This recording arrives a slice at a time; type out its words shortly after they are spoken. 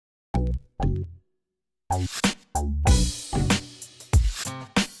Okay,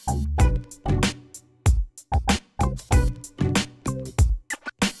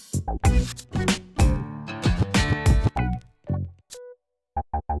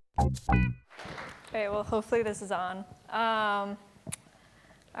 well, hopefully this is on. All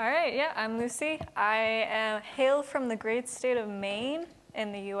right, yeah, I'm Lucy. I hail from the great state of Maine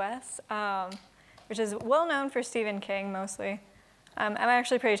in the US, which is well known for Stephen King mostly. I'm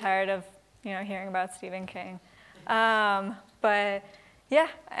actually pretty tired of hearing about Stephen King. But yeah,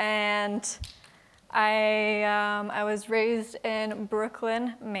 and I was raised in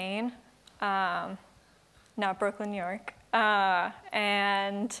Brooklyn, Maine, not Brooklyn, New York.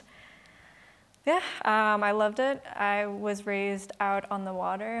 And yeah, I loved it. I was raised out on the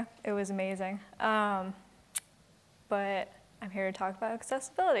water. It was amazing. But I'm here to talk about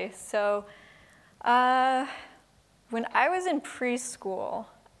accessibility. So when I was in preschool,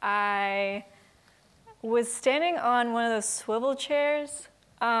 I was standing on one of those swivel chairs,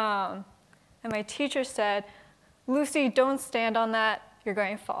 and my teacher said, "Lucy, don't stand on that. You're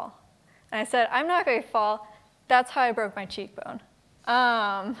going to fall." And I said, "I'm not going to fall. That's how I broke my cheekbone."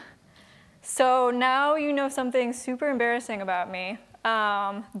 So now you know something super embarrassing about me,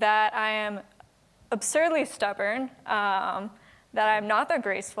 that I am absurdly stubborn, that I'm not that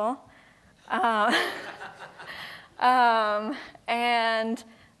graceful, and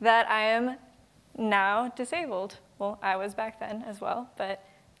that I am now disabled. Well, I was back then as well, but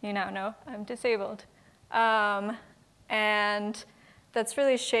you now know I'm disabled. And that's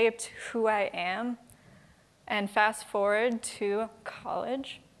really shaped who I am. And fast forward to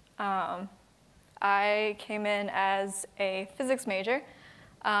college. I came in as a physics major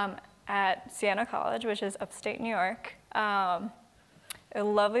at Siena College, which is upstate New York. A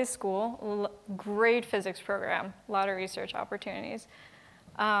lovely school, great physics program, a lot of research opportunities.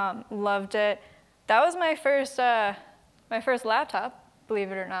 Loved it. That was my first laptop, believe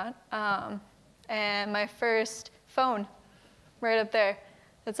it or not, and my first phone, right up there.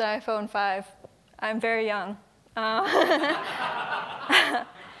 It's an iPhone 5. I'm very young.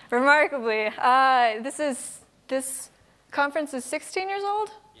 Remarkably, this conference is 16 years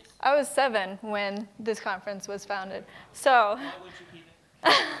old? Yes. I was 7 when this conference was founded. So, why would you keep it?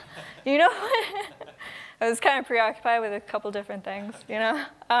 You know, I was kind of preoccupied with a couple different things,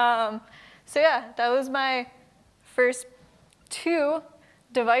 So yeah, that was my first 2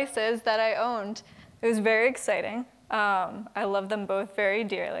 devices that I owned. It was very exciting. I love them both very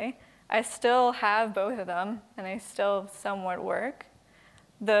dearly. I still have both of them, and they still somewhat work.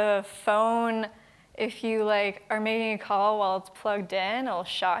 The phone, if you are making a call while it's plugged in, it'll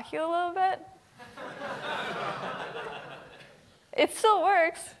shock you a little bit. It still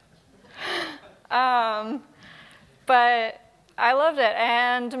works. But I loved it.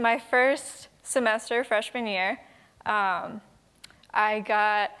 And my first semester, freshman year, I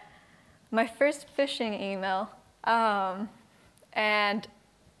got my first phishing email. And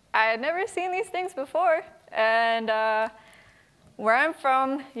I had never seen these things before. And where I'm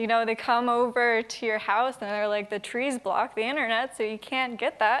from, they come over to your house and they're like, the trees block the internet, so you can't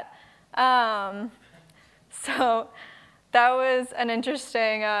get that. So that was an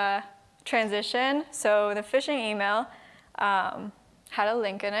interesting transition. So the phishing email had a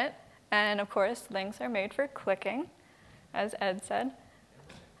link in it. And of course, links are made for clicking, as Ed said.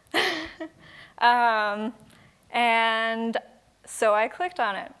 And so I clicked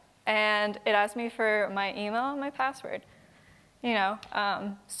on it. And it asked me for my email and my password.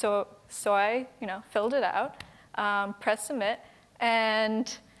 So I, filled it out, pressed submit,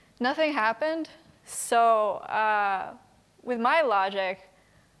 and nothing happened. So with my logic,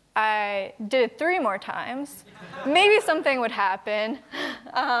 I did it 3 more times. Maybe something would happen.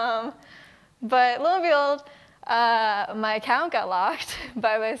 But lo and behold, my account got locked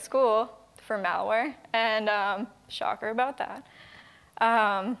by my school for malware, and shocker about that.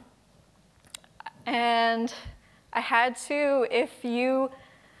 And I had to,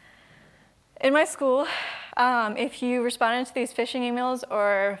 in my school, if you responded to these phishing emails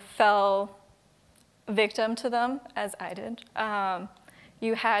or fell victim to them, as I did,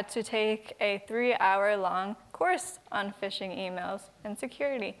 you had to take a 3-hour-long course on phishing emails and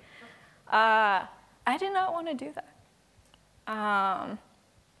security. I did not want to do that.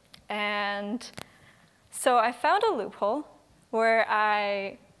 And so I found a loophole where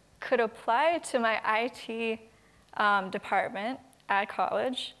I could apply to my IT department at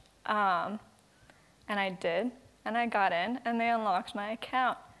college, and I did, and I got in, and they unlocked my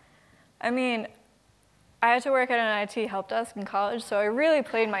account. I mean, I had to work at an IT help desk in college, so I really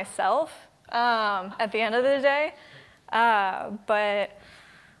played myself at the end of the day, but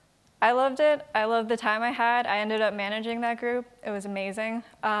I loved it. I loved the time I had. I ended up managing that group. It was amazing.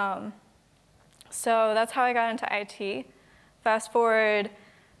 So that's how I got into IT. Fast forward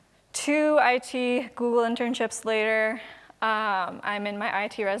 2 IT Google internships later, I'm in my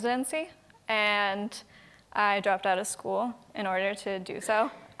IT residency, and I dropped out of school in order to do so.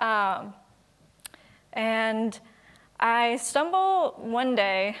 And I stumble one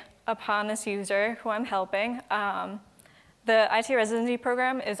day upon this user who I'm helping. The IT residency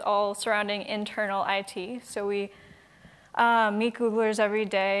program is all surrounding internal IT. So we meet Googlers every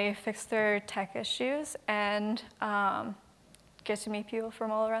day, fix their tech issues, and get to meet people from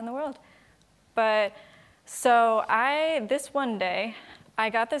all around the world. But so this one day,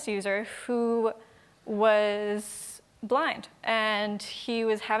 I got this user who was blind, and he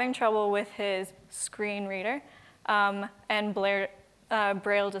was having trouble with his screen reader and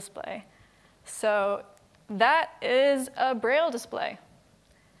Braille display. So that is a Braille display.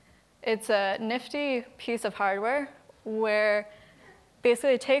 It's a nifty piece of hardware where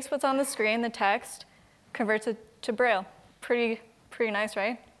basically it takes what's on the screen, the text, converts it to Braille. Pretty nice,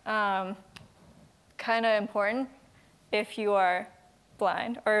 right? Kind of important if you are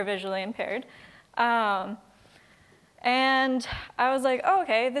blind or visually impaired. And I was like, oh,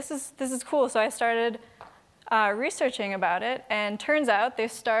 okay, this is cool. So I started researching about it, and turns out they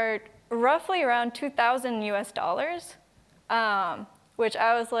start roughly around $2,000 US, which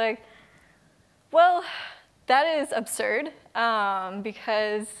I was like, well, that is absurd,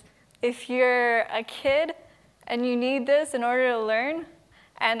 because if you're a kid and you need this in order to learn,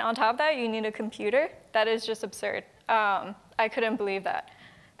 and on top of that, you need a computer, that is just absurd. I couldn't believe that.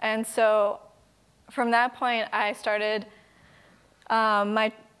 And so from that point, I started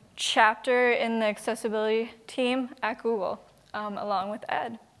my chapter in the accessibility team at Google, along with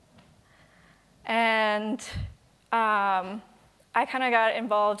Ed. And I kind of got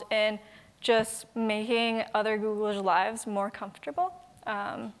involved in just making other Googlers' lives more comfortable,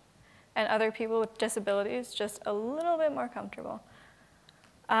 and other people with disabilities just a little bit more comfortable.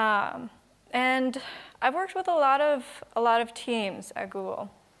 And I've worked with a lot of teams at Google.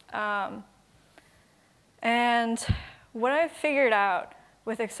 And what I've figured out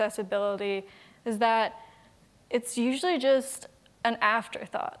with accessibility is that it's usually just an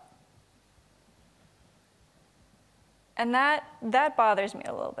afterthought. And that bothers me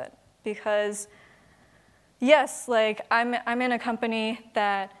a little bit, because yes, like I'm in a company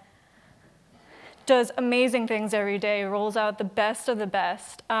that does amazing things every day, rolls out the best of the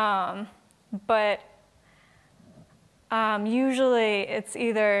best, but usually it's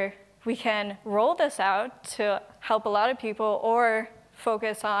either we can roll this out to help a lot of people or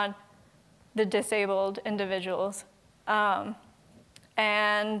focus on the disabled individuals. And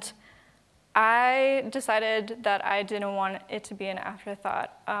I decided that I didn't want it to be an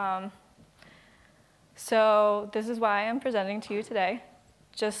afterthought. So this is why I'm presenting to you today,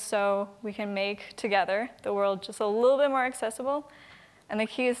 just so we can make together the world just a little bit more accessible. And the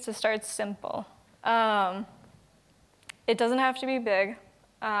key is to start simple. It doesn't have to be big.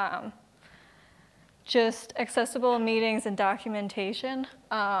 Just accessible meetings and documentation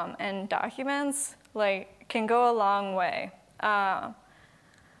and documents can go a long way.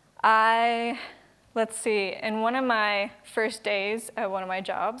 Let's see, in one of my first days at one of my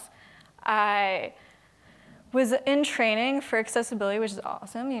jobs, I was in training for accessibility, which is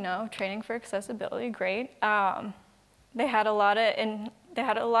awesome, you know, training for accessibility, great. They had a lot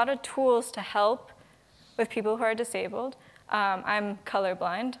of tools to help with people who are disabled. I'm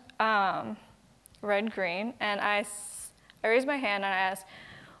colorblind, red, green, and I raised my hand and I asked,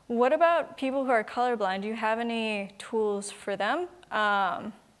 what about people who are colorblind? Do you have any tools for them?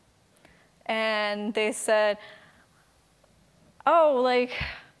 And they said, oh,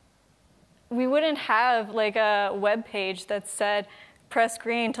 we wouldn't have a web page that said, press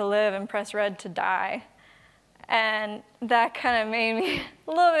green to live and press red to die. And that kind of made me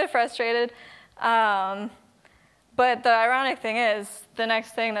a little bit frustrated. But the ironic thing is, the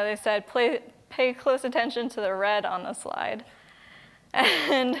next thing that they said, pay close attention to the red on the slide.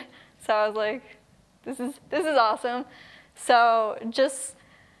 And so I was like, this is awesome. So just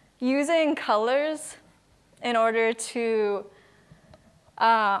using colors in order to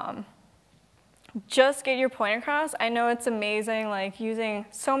just get your point across. I know it's amazing, using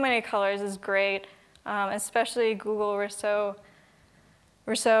so many colors is great, especially Google, we're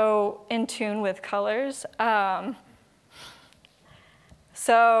so in tune with colors.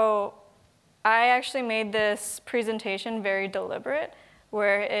 So I actually made this presentation very deliberate,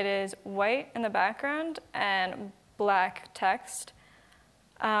 where it is white in the background and black text.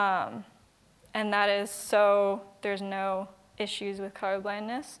 And that is so there's no issues with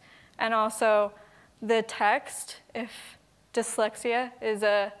colorblindness. And also the text, if dyslexia is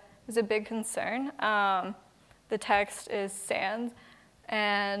a big concern, the text is sans,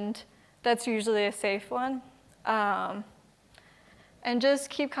 and that's usually a safe one. And just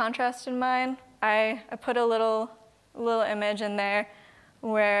keep contrast in mind. I put a little image in there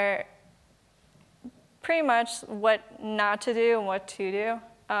where pretty much what not to do and what to do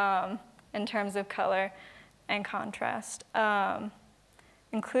in terms of color and contrast.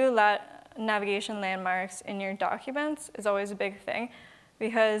 Include navigation landmarks in your documents is always a big thing,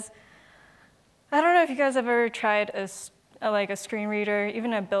 because I don't know if you guys have ever tried like a screen reader,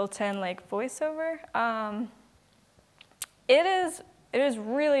 even a built-in like voiceover. It is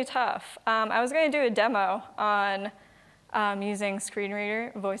really tough. I was going to do a demo on using screen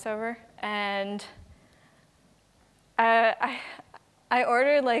reader voiceover, and I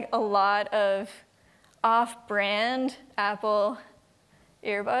ordered like a lot of off-brand Apple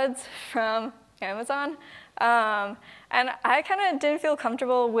earbuds from Amazon, and I kind of didn't feel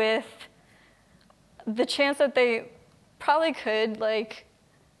comfortable with the chance that they probably could, like,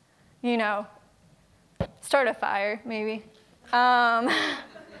 you know, start a fire, maybe. I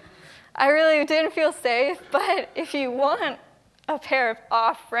really didn't feel safe, but if you want a pair of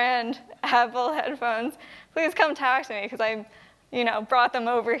off-brand Apple headphones, please come talk to me, because I, brought them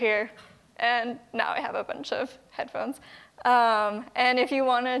over here, and now I have a bunch of headphones. And if you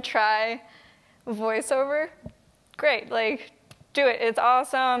want to try voiceover, great, like, do it. It's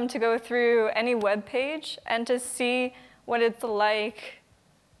awesome to go through any web page and to see what it's like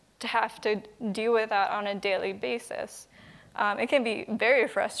to have to deal with that on a daily basis. It can be very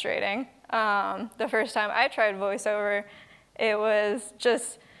frustrating. The first time I tried voiceover, it was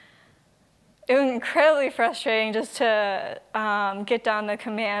incredibly frustrating just to get down the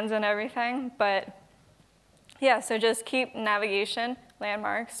commands and everything. But yeah, so just keep navigation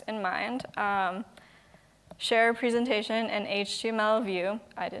landmarks in mind. Share a presentation in HTML view.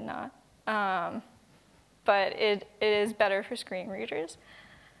 I did not. But it is better for screen readers.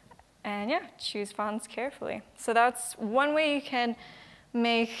 And yeah, choose fonts carefully. So that's one way you can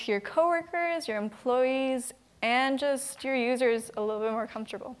make your coworkers, your employees, and just your users a little bit more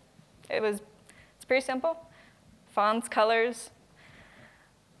comfortable. It's pretty simple. Fonts, colors,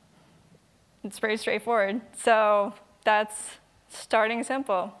 it's pretty straightforward. So that's starting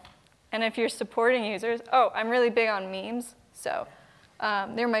simple. And if you're supporting users, I'm really big on memes, so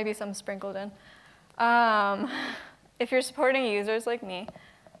there might be some sprinkled in. If you're supporting users like me,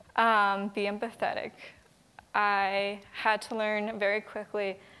 be empathetic. I had to learn very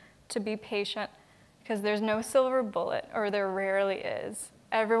quickly to be patient, because there's no silver bullet, or there rarely is.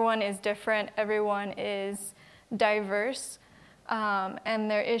 Everyone is different, everyone is diverse, and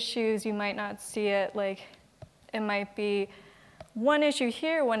their issues, you might not see it, like it might be one issue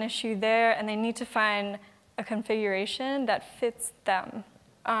here, one issue there, and they need to find a configuration that fits them.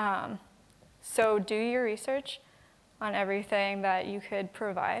 So do your research on everything that you could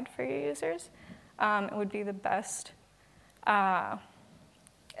provide for your users. It would be the best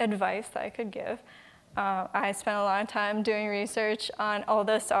advice that I could give. I spent a lot of time doing research on all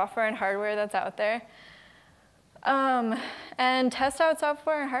the software and hardware that's out there. And test out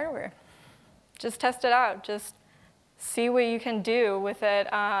software and hardware. Just test it out. Just see what you can do with it.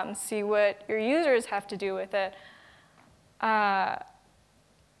 See what your users have to do with it. And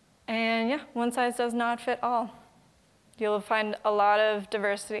yeah, one size does not fit all. You'll find a lot of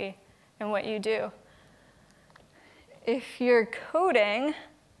diversity in what you do. If you're coding,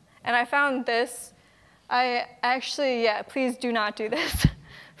 and I found this, please do not do this.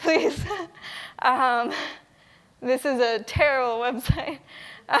 Please. This is a terrible website.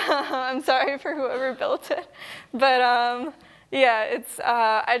 I'm sorry for whoever built it. But yeah,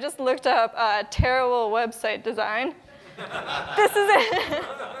 I just looked up terrible website design. This is it.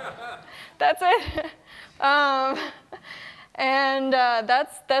 That's it. And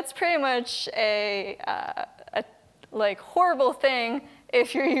that's pretty much a like horrible thing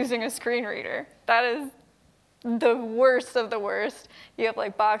if you're using a screen reader. That is the worst of the worst. You have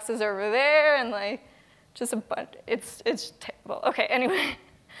like boxes over there and like just a bunch. It's terrible. Okay, anyway.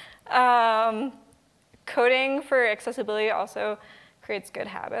 Coding for accessibility also creates good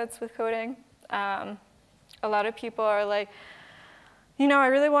habits with coding. A lot of people are like, I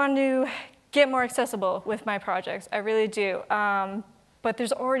really want to get more accessible with my projects. I really do. But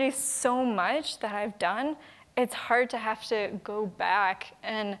there's already so much that I've done. It's hard to have to go back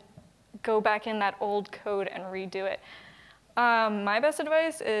in that old code and redo it. My best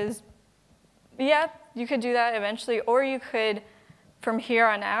advice is, yeah, you could do that eventually, or you could, from here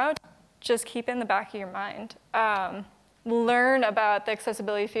on out, just keep it in the back of your mind. learn about the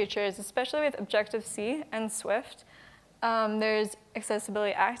accessibility features, especially with Objective-C and Swift. There's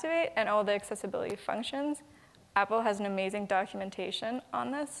Accessibility Activate and all the accessibility functions. Apple has an amazing documentation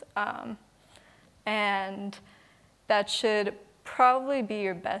on this, and that should probably be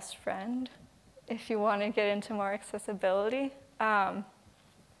your best friend if you want to get into more accessibility.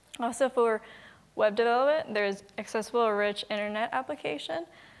 Also for web development, there's Accessible Rich Internet application,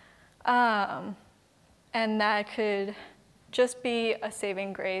 and that could just be a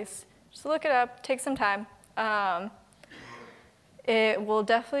saving grace. Just look it up, take some time. It will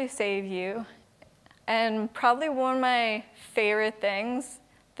definitely save you. And probably one of my favorite things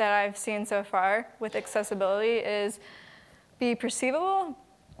that I've seen so far with accessibility is be perceivable,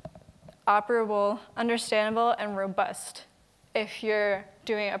 operable, understandable, and robust if you're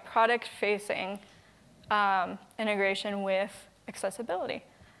doing a product-facing integration with accessibility.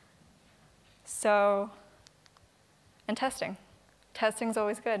 So, and testing. Testing's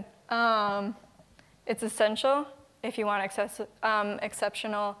always good. It's essential if you want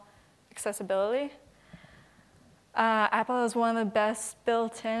exceptional accessibility. Apple has one of the best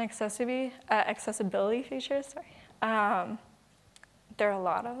built-in accessibility features. Sorry. There are a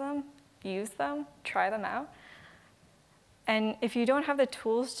lot of them. Use them. Try them out. And if you don't have the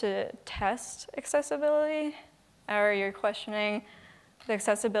tools to test accessibility, or you're questioning the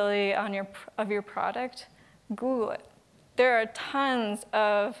accessibility of your product, Google it. There are tons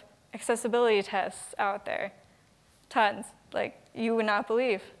of accessibility tests out there. Tons, like you would not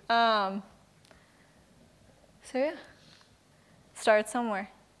believe. So yeah, start somewhere.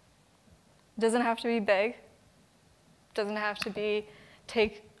 Doesn't have to be big. Doesn't have to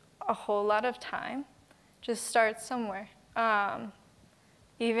take a whole lot of time. Just start somewhere.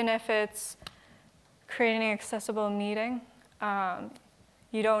 Even if it's creating an accessible meeting,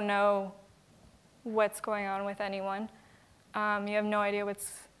 you don't know what's going on with anyone. You have no idea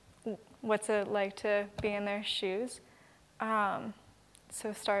what's it like to be in their shoes.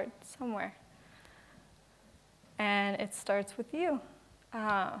 So start somewhere. And it starts with you.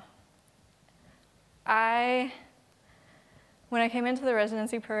 When I came into the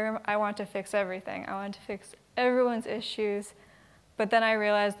residency program, I wanted to fix everything. I wanted to fix everyone's issues. But then I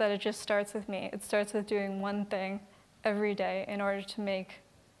realized that it just starts with me. It starts with doing one thing every day in order to make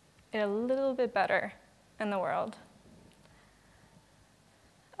it a little bit better in the world.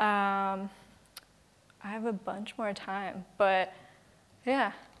 I have a bunch more time, but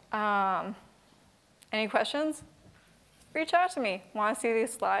yeah. Any questions? Reach out to me. Want to see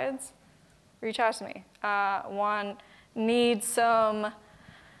these slides? Reach out to me. Need some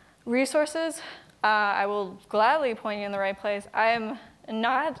resources? I will gladly point you in the right place. I am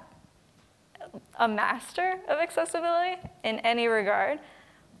not a master of accessibility in any regard,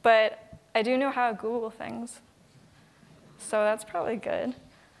 but I do know how to Google things. So that's probably good.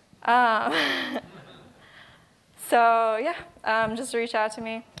 So yeah, just reach out to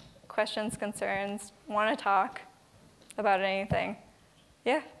me. Questions, concerns, want to talk about anything.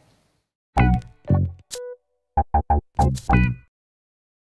 Yeah.